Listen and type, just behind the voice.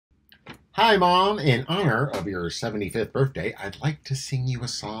Hi, Mom. In honor of your 75th birthday, I'd like to sing you a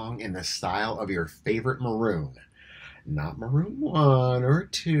song in the style of your favorite Maroon. Not Maroon 1 or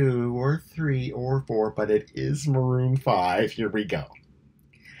 2 or 3 or 4, but it is Maroon 5. Here we go.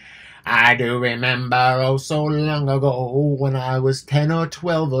 I do remember oh so long ago when I was 10 or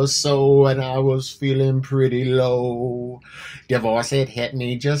 12 or so and I was feeling pretty low. Divorce, it hit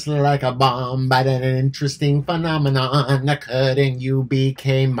me just like a bomb, but an interesting phenomenon occurred and you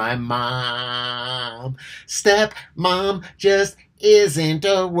became my mom. Step mom just isn't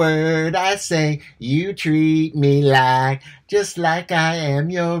a word I say. You treat me just like I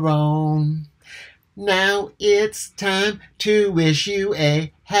am your own. Now it's time to wish you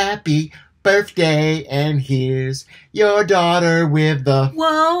a happy birthday, and here's your daughter with the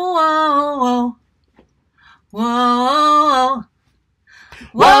Whoa, whoa, whoa,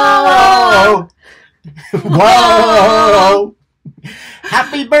 whoa, whoa, whoa.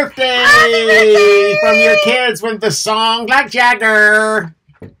 Happy birthday from your kids with the song like Jagger.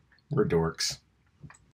 We're dorks.